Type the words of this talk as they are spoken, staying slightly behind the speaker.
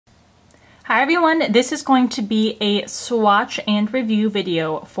Hi everyone, this is going to be a swatch and review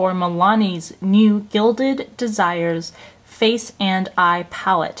video for Milani's new Gilded Desires Face and Eye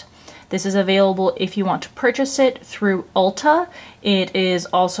Palette. This is available if you want to purchase it through Ulta. It is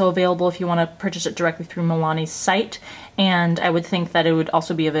also available if you want to purchase it directly through Milani's site, and I would think that it would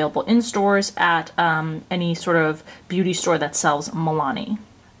also be available in stores at any sort of beauty store that sells Milani.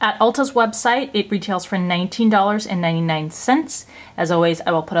 At Ulta's website, it retails for $19.99. As always,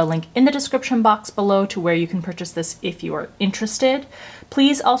 I will put a link in the description box below to where you can purchase this if you are interested.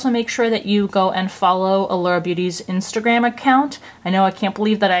 Please also make sure that you go and follow Allura Beauty's Instagram account. I know I can't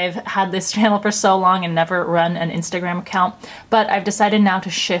believe that I've had this channel for so long and never run an Instagram account, but I've decided now to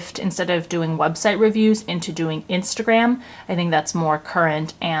shift, instead of doing website reviews, into doing Instagram. I think that's more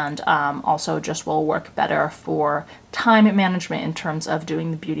current and also just will work better for time management in terms of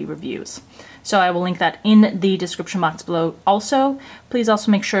doing the beauty reviews. So I will link that in the description box below also. Please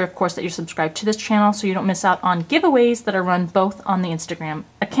also make sure, of course, that you're subscribed to this channel so you don't miss out on giveaways that are run both on the Instagram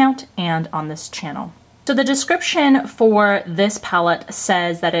account and on this channel. So the description for this palette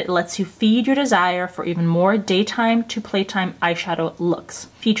says that it lets you feed your desire for even more daytime to playtime eyeshadow looks.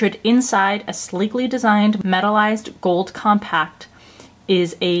 Featured inside a sleekly designed metallized gold compact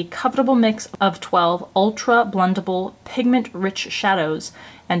is a comfortable mix of 12 ultra blendable pigment-rich shadows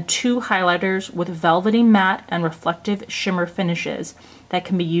and 2 highlighters with velvety matte and reflective shimmer finishes that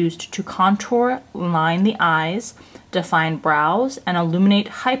can be used to contour, line the eyes, define brows, and illuminate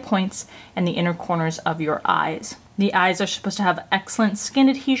high points in the inner corners of your eyes. The eyes are supposed to have excellent skin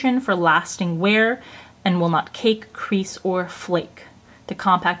adhesion for lasting wear and will not cake, crease, or flake. The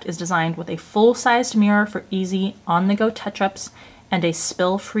compact is designed with a full-sized mirror for easy on-the-go touch-ups and a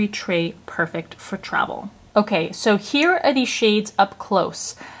spill-free tray perfect for travel. Okay, so here are the shades up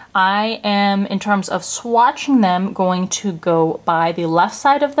close. I am, in terms of swatching them, going to go by the left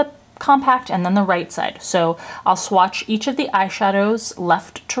side of the compact and then the right side. So I'll swatch each of the eyeshadows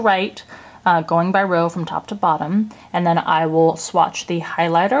left to right, going by row from top to bottom, and then I will swatch the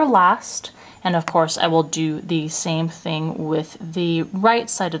highlighter last, and of course I will do the same thing with the right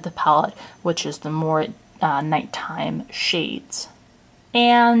side of the palette, which is the more nighttime shades.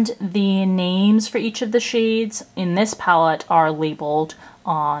 And the names for each of the shades in this palette are labeled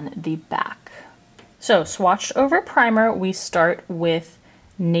on the back. So swatched over primer, we start with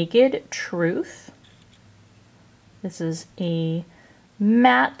Naked Truth. This is a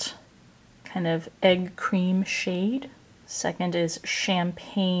matte kind of egg cream shade. Second is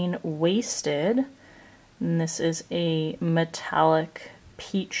Champagne Wasted, and this is a metallic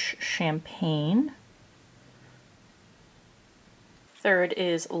peach champagne. Third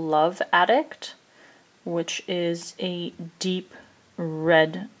is Love Addict, which is a deep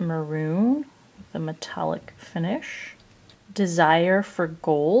red maroon with a metallic finish. Desire for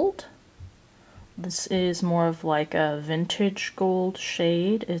Gold. This is more of like a vintage gold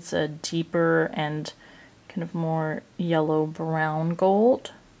shade. It's a deeper and kind of more yellow brown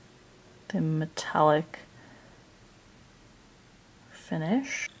gold. The metallic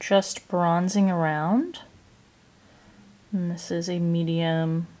finish. Just Bronzing Around. And this is a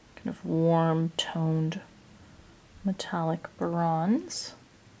medium, kind of warm toned metallic bronze.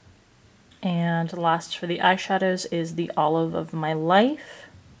 And last for the eyeshadows is the Olive of My Life.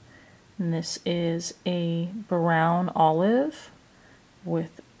 And this is a brown olive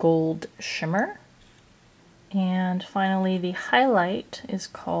with gold shimmer. And finally, the highlight is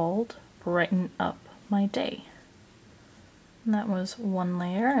called Brighten Up My Day. And that was one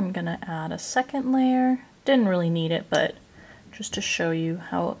layer. I'm gonna add a second layer. Didn't really need it, but just to show you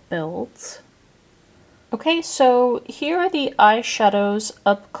how it builds. Okay, so here are the eyeshadows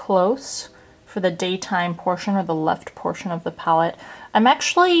up close for the daytime portion, or the left portion of the palette. I'm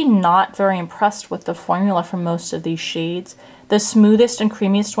actually not very impressed with the formula for most of these shades. The smoothest and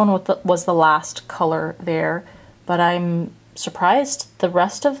creamiest one was the last color there, but I'm surprised the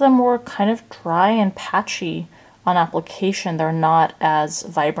rest of them were kind of dry and patchy on application. They're not as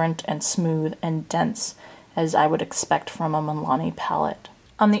vibrant and smooth and dense as I would expect from a Milani palette.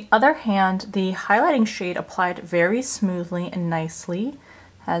 On the other hand, the highlighting shade applied very smoothly and nicely,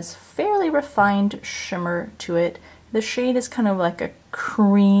 has fairly refined shimmer to it. The shade is kind of like a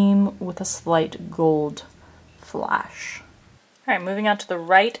cream with a slight gold flash. All right, moving on to the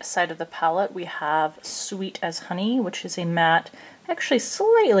right side of the palette, we have Sweet as Honey, which is a matte, actually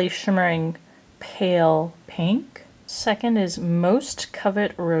slightly shimmering pale pink. Second is Most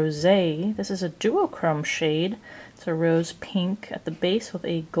Covet Rosé. This is a duochrome shade. It's a rose pink at the base with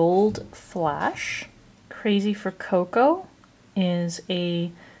a gold flash. Crazy for Cocoa is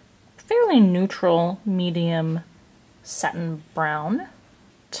a fairly neutral medium satin brown.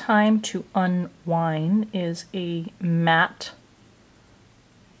 Time to Unwind is a matte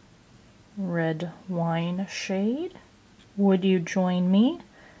red wine shade. Would You Join Me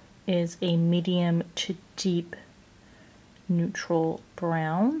is a medium to deep neutral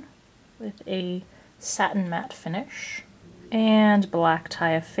brown with a satin matte finish. And Black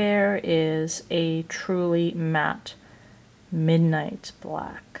Tie Affair is a truly matte midnight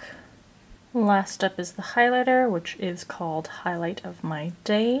black. Last up is the highlighter, which is called Highlight of My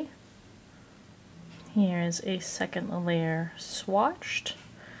Day. Here is a second layer swatched.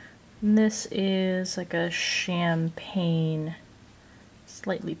 This is like a champagne,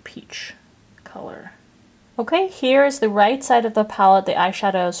 slightly peach color. Okay, here is the right side of the palette, the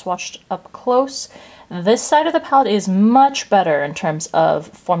eyeshadow swatched up close. This side of the palette is much better in terms of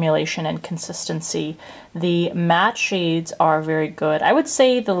formulation and consistency. The matte shades are very good. I would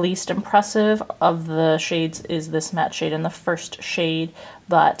say the least impressive of the shades is this matte shade and the first shade,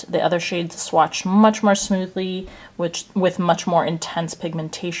 but the other shades swatched much more smoothly, with much more intense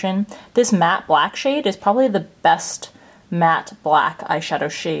pigmentation. This matte black shade is probably the best matte black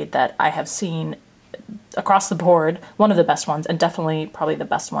eyeshadow shade that I have seen across the board, one of the best ones, and definitely probably the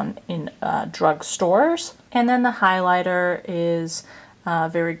best one in drug stores. And then the highlighter is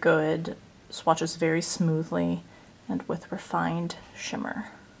very good, swatches very smoothly and with refined shimmer.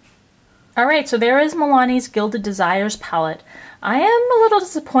 Alright, so there is Milani's Gilded Desires palette. I am a little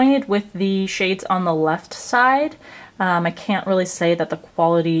disappointed with the shades on the left side. I can't really say that the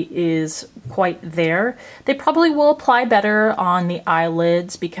quality is quite there. They probably will apply better on the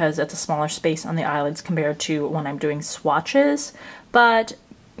eyelids because it's a smaller space on the eyelids compared to when I'm doing swatches. But,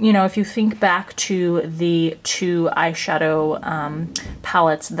 you know, if you think back to the two eyeshadow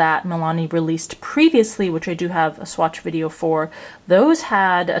palettes that Milani released previously, which I do have a swatch video for, those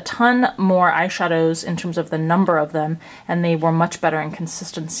had a ton more eyeshadows in terms of the number of them, and they were much better in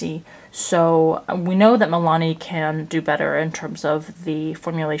consistency. So we know that Milani can do better in terms of the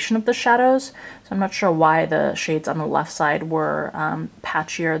formulation of the shadows. So I'm not sure why the shades on the left side were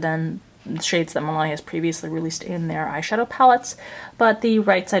patchier than the shades that Milani has previously released in their eyeshadow palettes, but the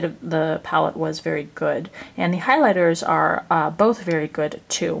right side of the palette was very good, and the highlighters are both very good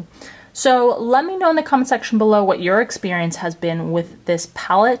too. So let me know in the comment section below what your experience has been with this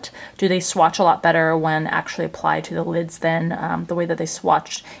palette. Do they swatch a lot better when actually applied to the lids than the way that they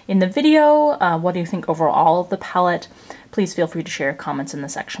swatched in the video? What do you think overall of the palette? Please feel free to share your comments in the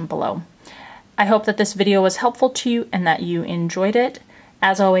section below. I hope that this video was helpful to you and that you enjoyed it.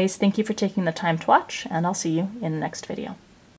 As always, thank you for taking the time to watch, and I'll see you in the next video.